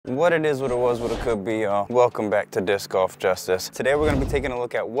What it is, what it was, what it could be, y'all. Welcome back to Disc Golf Justice. Today we're gonna be taking a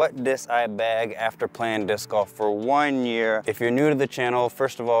look at what disc I bag after playing disc golf for 1 year. If you're new to the channel,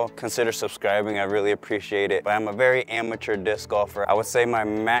 first of all, consider subscribing. I really appreciate it. But I'm a very amateur disc golfer. I would say my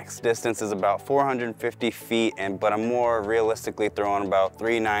max distance is about 450 feet, but I'm more realistically throwing about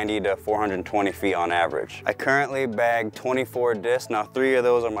 390 to 420 feet on average. I currently bag 24 discs. Now 3 of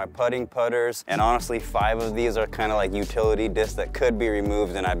those are my putting putters, and honestly 5 of these are kind of like utility discs that could be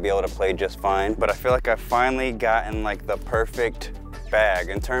removed and I'd be able to play just fine. But I feel like I've finally gotten like the perfect bag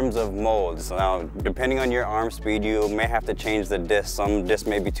in terms of molds. Now, depending on your arm speed, you may have to change the disc. Some discs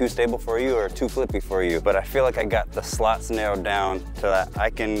may be too stable for you or too flippy for you, but I feel like I got the slots narrowed down so that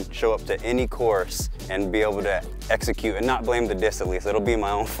I can show up to any course and be able to execute and not blame the disc. At least it'll be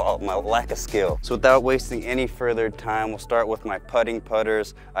my own fault, my lack of skill. So without wasting any further time, we'll start with my putting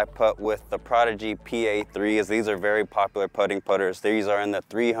putters. I putt with the Prodigy PA3s. These are very popular putting putters. These are in the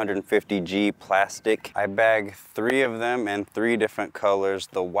 350G plastic. I bag 3 of them in 3 different colors.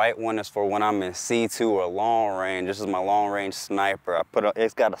 The white one is for when I'm in C2 or long range. This is my long range sniper.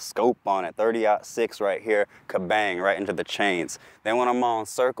 It's got a scope on it, 30-06 right here, kabang, right into the chains. Then when I'm on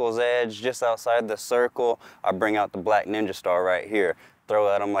circle's edge, just outside the circle, I bring out the black Ninja Star right here. Throw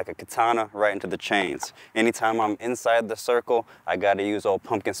at them like a katana right into the chains. Anytime I'm inside the circle, I gotta use old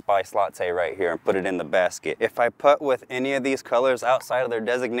pumpkin spice latte right here and put it in the basket. If I putt with any of these colors outside of their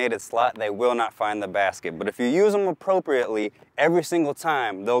designated slot, they will not find the basket. But if you use them appropriately, every single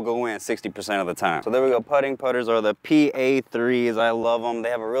time, they'll go in 60% of the time. So there we go, putting putters are the PA3s. I love them. They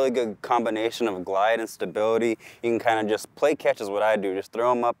have a really good combination of glide and stability. You can kind of just play catch is what I do. Just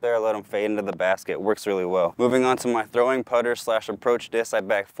throw them up there, let them fade into the basket. It works really well. Moving on to my throwing putter slash approach disc. I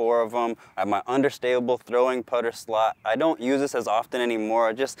bag 4 of them. I have my understable throwing putter slot. I don't use this as often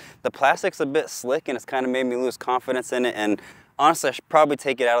anymore. Just the plastic's a bit slick and it's kind of made me lose confidence in it, and honestly, I should probably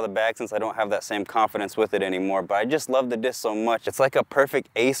take it out of the bag since I don't have that same confidence with it anymore. But I just love the disc so much. It's like a perfect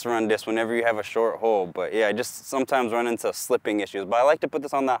ace run disc whenever you have a short hole. But yeah, I just sometimes run into slipping issues. But I like to put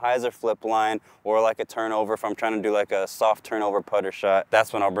this on that hyzer flip line or like a turnover. If I'm trying to do like a soft turnover putter shot,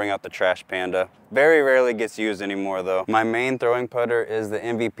 that's when I'll bring out the Trash Panda. Very rarely gets used anymore though. My main throwing putter is the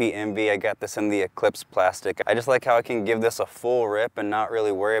MVP Envy. I got this in the Eclipse plastic. I just like how I can give this a full rip and not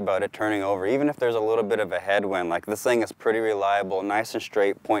really worry about it turning over, even if there's a little bit of a headwind. Like, this thing is pretty reliable, nice and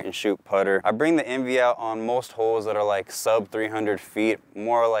straight point and shoot putter. I bring the Envy out on most holes that are like sub 300 feet,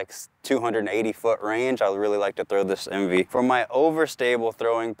 more like 280 foot range. I really like to throw this Envy. For my overstable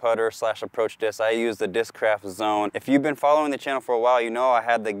throwing putter slash approach disc, I use the Discraft Zone. If you've been following the channel for a while, you know I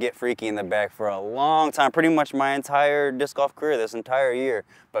had the Get Freaky in the bag for a long time, pretty much my entire disc golf career, this entire year.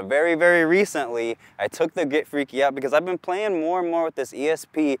 But very, very recently, I took the Get Freaky out because I've been playing more and more with this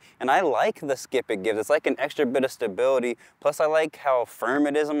ESP, and I like the skip it gives. It's like an extra bit of stability. Plus, I like how firm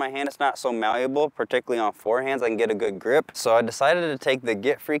it is in my hand. It's not so malleable, particularly on forehands. I can get a good grip. So I decided to take the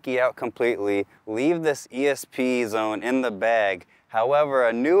Get Freaky out completely, leave this ESP Zone in the bag. However,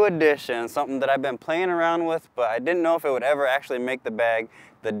 a new addition, something that I've been playing around with, but I didn't know if it would ever actually make the bag,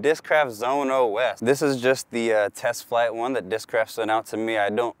 the Discraft Zone OS. This is just the test flight one that Discraft sent out to me. I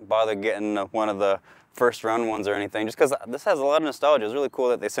don't bother getting one of the first run ones or anything, just because this has a lot of nostalgia. It's really cool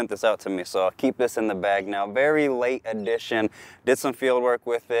that they sent this out to me, so I'll keep this in the bag now. Very late addition, did some field work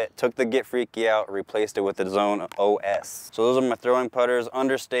with it, took the Get Freaky out, replaced it with the Zone OS. So those are my throwing putters: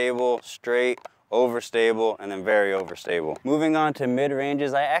 understable, straight, overstable, and then very overstable. Moving on to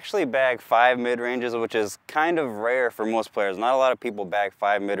mid-ranges, I actually bag 5 mid-ranges, which is kind of rare for most players. Not a lot of people bag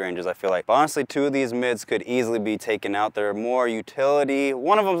 5 mid-ranges, I feel like. But honestly, 2 of these mids could easily be taken out. They're more utility.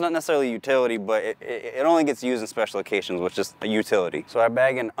 One of them's not necessarily utility, but it only gets used in special occasions, which is a utility. So I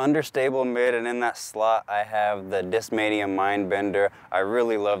bag an understable mid, and in that slot, I have the Discmania Mindbender. I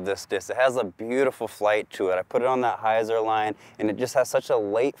really love this disc. It has a beautiful flight to it. I put it on that hyzer line, and it just has such a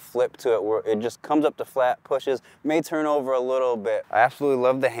late flip to it where it just comes up to flat, pushes, may turn over a little bit. I absolutely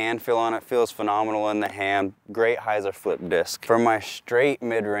love the hand feel on it. Feels phenomenal in the hand. Great hyzer flip disc. For my straight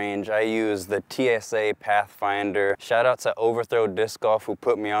mid-range, I use the TSA Pathfinder. Shout out to Overthrow Disc Golf who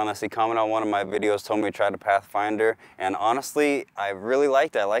put me on this. He commented on one of my videos, told me to try the Pathfinder, and honestly, I really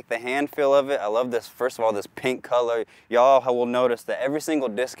liked it. I like the hand feel of it. I love this, first of all, this pink color. Y'all will notice that every single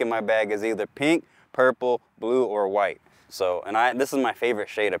disc in my bag is either pink, purple, blue, or white. So, and this is my favorite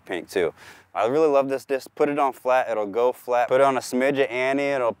shade of pink too. I really love this disc. Put it on flat, it'll go flat. Put it on a smidge of Annie,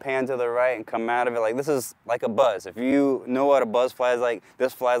 it'll pan to the right and come out of it. Like, this is like a buzz. If you know what a buzz flies like,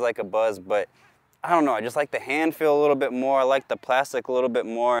 this flies like a buzz, but I don't know, I just like the hand feel a little bit more. I like the plastic a little bit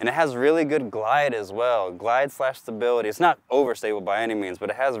more. And it has really good glide as well. Glide slash stability. It's not overstable by any means,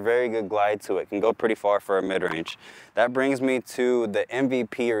 but it has very good glide to it. It can go pretty far for a mid-range. That brings me to the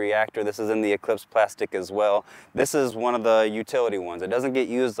MVP reactor. This is in the Eclipse plastic as well. This is one of the utility ones. It doesn't get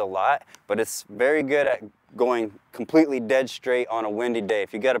used a lot, but it's very good at going completely dead straight on a windy day.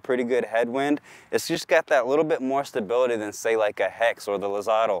 If you got a pretty good headwind, it's just got that little bit more stability than say like a Hex or the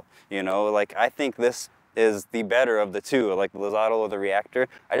Lizado. You know, like I think this is the better of the two, like the Lizado or the reactor.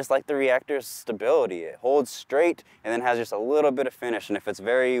 I just like the reactor's stability. It holds straight and then has just a little bit of finish. And if it's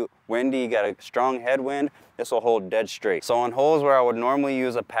very windy, you got a strong headwind, this will hold dead straight. So on holes where I would normally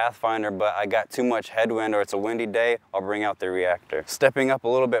use a Pathfinder, but I got too much headwind or it's a windy day, I'll bring out the reactor. Stepping up a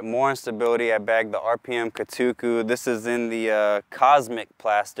little bit more in stability, I bagged the RPM Katuku. This is in the Cosmic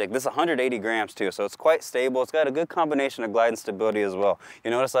plastic. This is 180 grams too, so it's quite stable. It's got a good combination of glide and stability as well.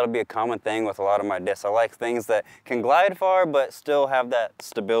 You notice that'll be a common thing with a lot of my discs. I like things that can glide far, but still have that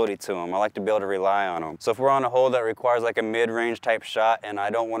stability to them. I like to be able to rely on them. So if we're on a hole that requires like a mid-range type shot and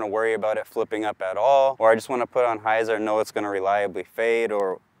I don't want to worry about it flipping up at all, or I just want to put on hyzer and know it's going to reliably fade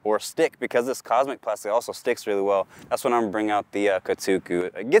or stick, because this Cosmic plastic also sticks really well, that's when I'm gonna bring out the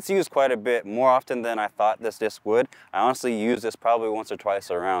Katuku. It gets used quite a bit, more often than I thought this disc would. I honestly use this probably once or twice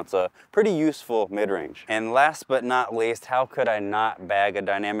around. It's a pretty useful mid-range. And last but not least, how could I not bag a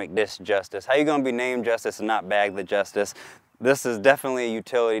Dynamic Disc Justice? How you gonna be named Justice and not bag the Justice? This is definitely a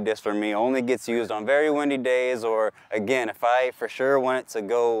utility disc for me. Only gets used on very windy days, or again, if I for sure want it to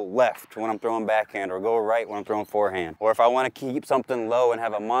go left when I'm throwing backhand or go right when I'm throwing forehand. Or if I want to keep something low and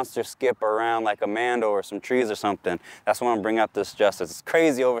have a monster skip around like a Mando or some trees or something, that's when I'm bringing out this Justice. It's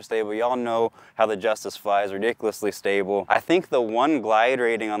crazy overstable. Y'all know how the Justice flies, ridiculously stable. I think the one glide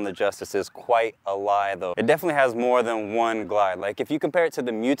rating on the Justice is quite a lie though. It definitely has more than one glide. Like if you compare it to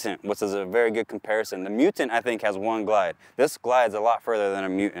the Mutant, which is a very good comparison, the Mutant I think has one glide. This glides a lot further than a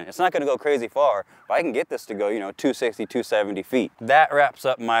Mutant. It's not going to go crazy far, but I can get this to go, you know, 260, 270 feet. That wraps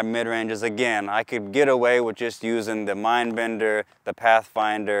up my mid-ranges. Again, I could get away with just using the Mindbender, the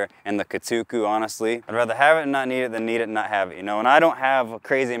Pathfinder, and the Katuku, honestly. I'd rather have it and not need it than need it and not have it, you know, and I don't have a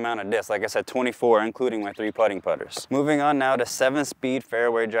crazy amount of discs. Like I said, 24, including my 3 putting putters. Moving on now to 7-speed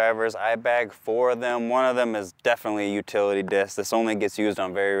fairway drivers. I bag 4 of them. One of them is definitely a utility disc. This only gets used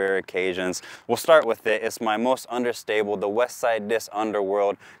on very rare occasions. We'll start with it. It's my most understable, the West Side Disc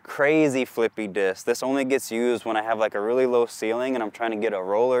Underworld. Crazy flippy disc. This only gets used when I have like a really low ceiling and I'm trying to get a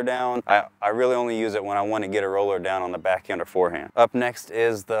roller down. I really only use it when I want to get a roller down on the backhand or forehand. Up next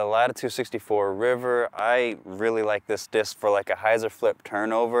is the Latitude 64 River. I really like this disc for like a hyzer flip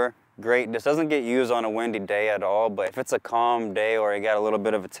turnover. Great. This doesn't get used on a windy day at all, but if it's a calm day or you got a little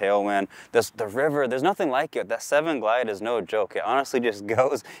bit of a tailwind, the river, there's nothing like it. That 7 glide is no joke. It honestly just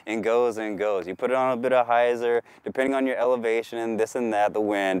goes and goes and goes. You put it on a bit of hyzer, depending on your elevation and this and that, the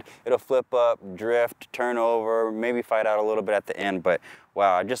wind, it'll flip up, drift, turn over, maybe fight out a little bit at the end, but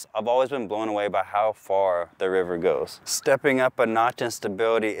wow, I've always been blown away by how far the river goes. Stepping up a notch in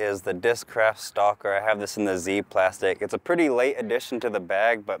stability is the Discraft Stalker. I have this in the Z plastic. It's a pretty late addition to the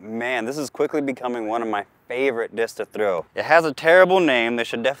bag, but man, this is quickly becoming one of my favorite discs to throw. It has a terrible name. They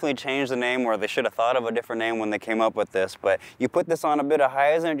should definitely change the name, or they should have thought of a different name when they came up with this, but you put this on a bit of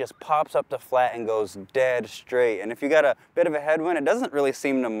hyzer and it just pops up to flat and goes dead straight. And if you got a bit of a headwind, it doesn't really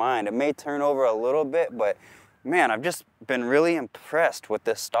seem to mind. It may turn over a little bit, but man, I've just been really impressed with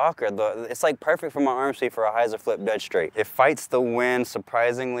this Stalker. It's like perfect for my arm sleeve for a hyzer flip dead straight. It fights the wind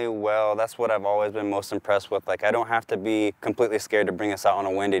surprisingly well. That's what I've always been most impressed with. Like, I don't have to be completely scared to bring this out on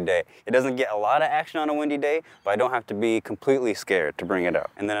a windy day. It doesn't get a lot of action on a windy day, but I don't have to be completely scared to bring it out.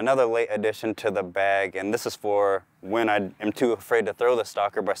 And then another late addition to the bag, and this is for when I am too afraid to throw the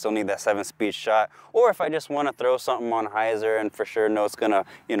Stalker, but I still need that 7-speed shot, or if I just want to throw something on hyzer and for sure know it's gonna,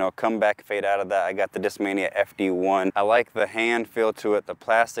 you know, come back, fade out of that, I got the Discmania FD1. I like the hand feel to it. The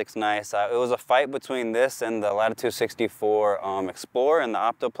plastic's nice. It was a fight between this and the Latitude 64 Explorer and the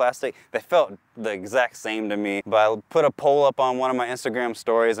Optoplastic. They felt the exact same to me, but I put a poll up on one of my Instagram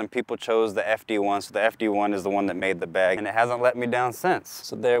stories and people chose the FD1, so the FD1 is the one that made the bag, and it hasn't let me down since.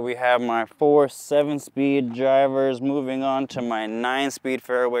 So there we have my 4 7-speed drivers. Moving on to my 9-speed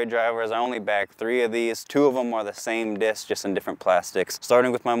fairway drivers. I only bagged 3 of these. 2 of them are the same disc, just in different plastics.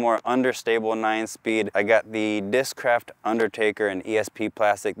 Starting with my more understable 9-speed, I got the Discraft Undertaker in ESP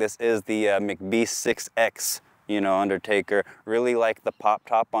plastic. This is the McBeast 6X, you know, Undertaker. Really like the pop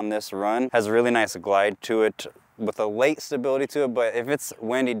top on this run. Has a really nice glide to it with a late stability to it, but if it's a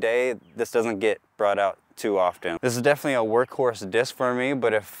windy day, this doesn't get brought out too often. This is definitely a workhorse disc for me,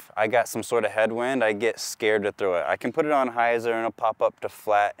 but if I got some sort of headwind, I get scared to throw it. I can put it on hyzer and it'll pop up to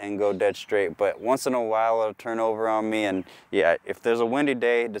flat and go dead straight, but once in a while it'll turn over on me, and yeah, if there's a windy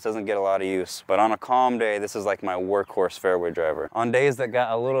day, this doesn't get a lot of use. But on a calm day, this is like my workhorse fairway driver. On days that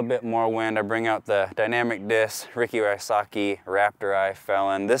got a little bit more wind, I bring out the dynamic disc, Ricky Wysocki Raptor Eye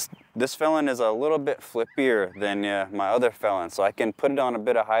Felon. This Felon is a little bit flippier than my other Felon, so I can put it on a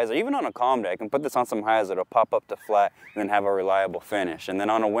bit of hyzer. Even on a calm day, I can put this on some hyzer, it'll pop up to flat and then have a reliable finish. And then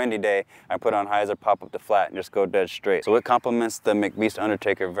on a windy day, I put on hyzer, pop up to flat and just go dead straight. So it complements the McBeast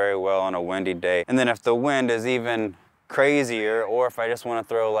Undertaker very well on a windy day. And then if the wind is even crazier, or if I just want to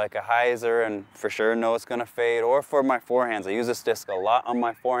throw like a hyzer and for sure know it's going to fade, or for my forehands, I use this disc a lot on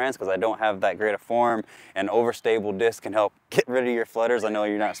my forehands because I don't have that great a form, and overstable disc can help get rid of your flutters. I know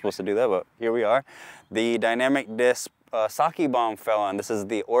you're not supposed to do that, but here we are. The dynamic disc Saki Bomb Felon. This is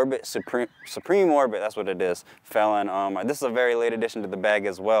the Orbit Supreme Orbit, that's what it is, Felon. This is a very late addition to the bag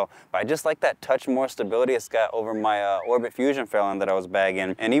as well, but I just like that touch more stability it's got over my Orbit Fusion Felon that I was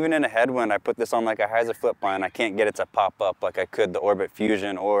bagging. And even in a headwind, I put this on like a hyzer flip line, I can't get it to pop up like I could the Orbit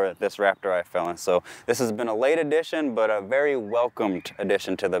Fusion or this Raptor Eye Felon. So this has been a late addition, but a very welcomed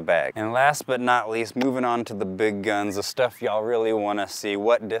addition to the bag. And last but not least, moving on to the big guns, the stuff y'all really want to see,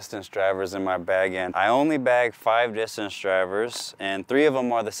 what distance drivers in my bag. And I only bag 5 distance drivers, and 3 of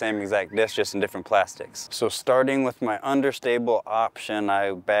them are the same exact disc, just in different plastics. So starting with my understable option,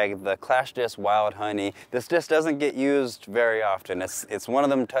 I bag the Clash Disc Wild Honey. This disc doesn't get used very often. It's one of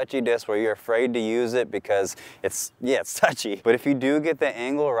them touchy discs where you're afraid to use it because it's touchy. But if you do get the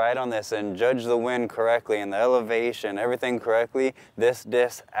angle right on this and judge the wind correctly and the elevation, everything correctly, this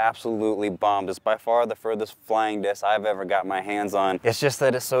disc absolutely bombs. It's by far the furthest flying disc I've ever got my hands on. It's just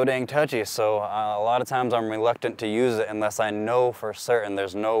that it's so dang touchy, so a lot of times I'm reluctant to use it unless I know for certain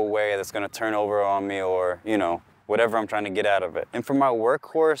there's no way that's going to turn over on me, or, you know, whatever I'm trying to get out of it. And for my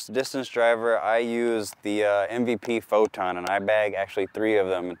workhorse distance driver, I use the MVP Photon, and I bag actually 3 of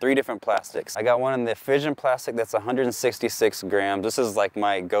them in 3 different plastics. I got one in the fission plastic that's 166 grams. This is like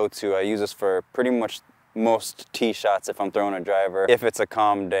my go-to. I use this for pretty much most tee shots if I'm throwing a driver. If it's a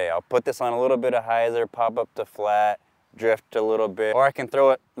calm day, I'll put this on a little bit of hyzer, pop up to flat, drift a little bit, or I can throw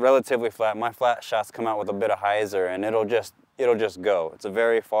it relatively flat. My flat shots come out with a bit of hyzer and it'll just go. It's a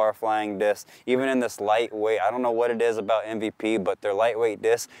very far flying disc. Even in this lightweight, I don't know what it is about MVP, but their lightweight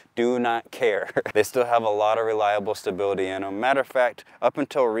discs do not care. They still have a lot of reliable stability in them. Matter of fact, up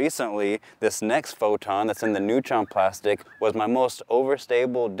until recently, this next Photon that's in the Neutron plastic was my most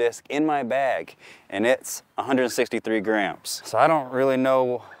overstable disc in my bag, and it's 163 grams. So I don't really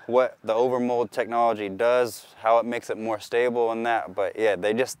know what the overmold technology does, how it makes it more stable and that, but yeah,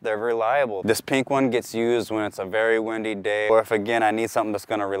 they're reliable. This pink one gets used when it's a very windy day, or if again I need something that's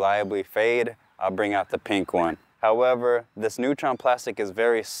gonna reliably fade, I'll bring out the pink one. However, this Neutron plastic is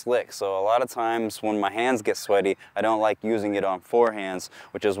very slick, so a lot of times when my hands get sweaty, I don't like using it on forehands,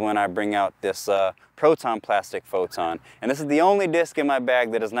 which is when I bring out this Proton plastic Photon. And this is the only disc in my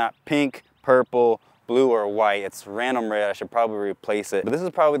bag that is not pink, purple, blue, or white. It's random red. I should probably replace it. But this is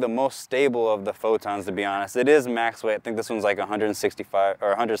probably the most stable of the Photons, to be honest. It is max weight. I think this one's like 165 or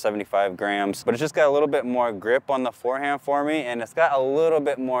 175 grams, but it's just got a little bit more grip on the forehand for me, and it's got a little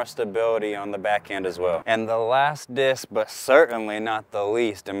bit more stability on the backhand as well. And the last disc, but certainly not the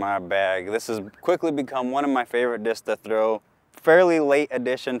least in my bag, this has quickly become one of my favorite discs to throw. Fairly late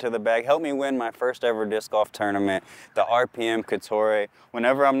addition to the bag, helped me win my first ever disc golf tournament, the RPM Couture.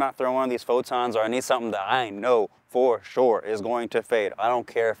 Whenever I'm not throwing one of these Photons, or I need something that I know for sure is going to fade, I don't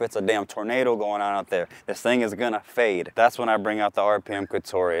care if it's a damn tornado going on out there, this thing is gonna fade, that's when I bring out the RPM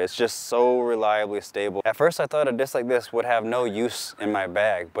Couture. It's just so reliably stable. At first I thought a disc like this would have no use in my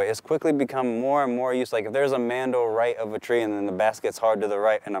bag, but it's quickly become more and more use. Like if there's a mando right of a tree and then the basket's hard to the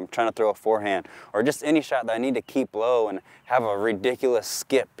right and I'm trying to throw a forehand, or just any shot that I need to keep low and have a ridiculous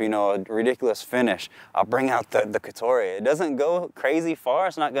skip, you know, a ridiculous finish, I'll bring out the Couture. It doesn't go crazy far,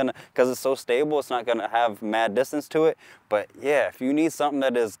 it's not gonna, because it's so stable, it's not gonna have mad distance to it. But yeah, if you need something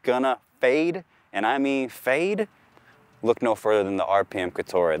that is gonna fade, and I mean fade, look no further than the RPM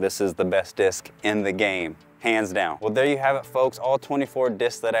Couture. This is the best disc in the game, hands down. Well, there you have it, folks, all 24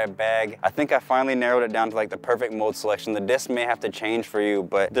 discs that I bag. I think I finally narrowed it down to like the perfect mold selection. The disc may have to change for you,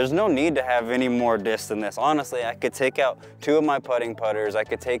 but there's no need to have any more discs than this. Honestly, I could take out 2 of my putting putters. I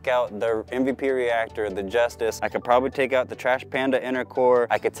could take out the MVP Reactor, the Justice. I could probably take out the Trash Panda Inner Core.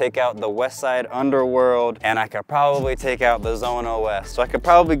 I could take out the Westside Underworld, and I could probably take out the Zone OS. So I could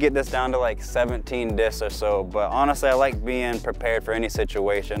probably get this down to like 17 discs or so, but honestly, I like being prepared for any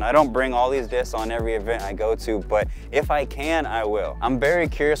situation. I don't bring all these discs on every event I go go to, but if I can, I will. I'm very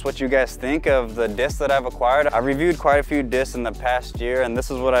curious what you guys think of the discs that I've acquired. I've reviewed quite a few discs in the past year, and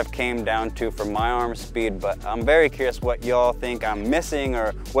this is what I've came down to for my arm speed, but I'm very curious what y'all think I'm missing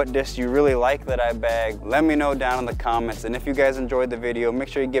or what discs you really like that I bag. Let me know down in the comments, and if you guys enjoyed the video, make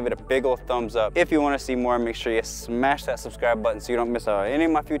sure you give it a big old thumbs up. If you want to see more, make sure you smash that subscribe button so you don't miss out on any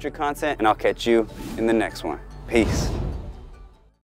of my future content, and I'll catch you in the next one. Peace.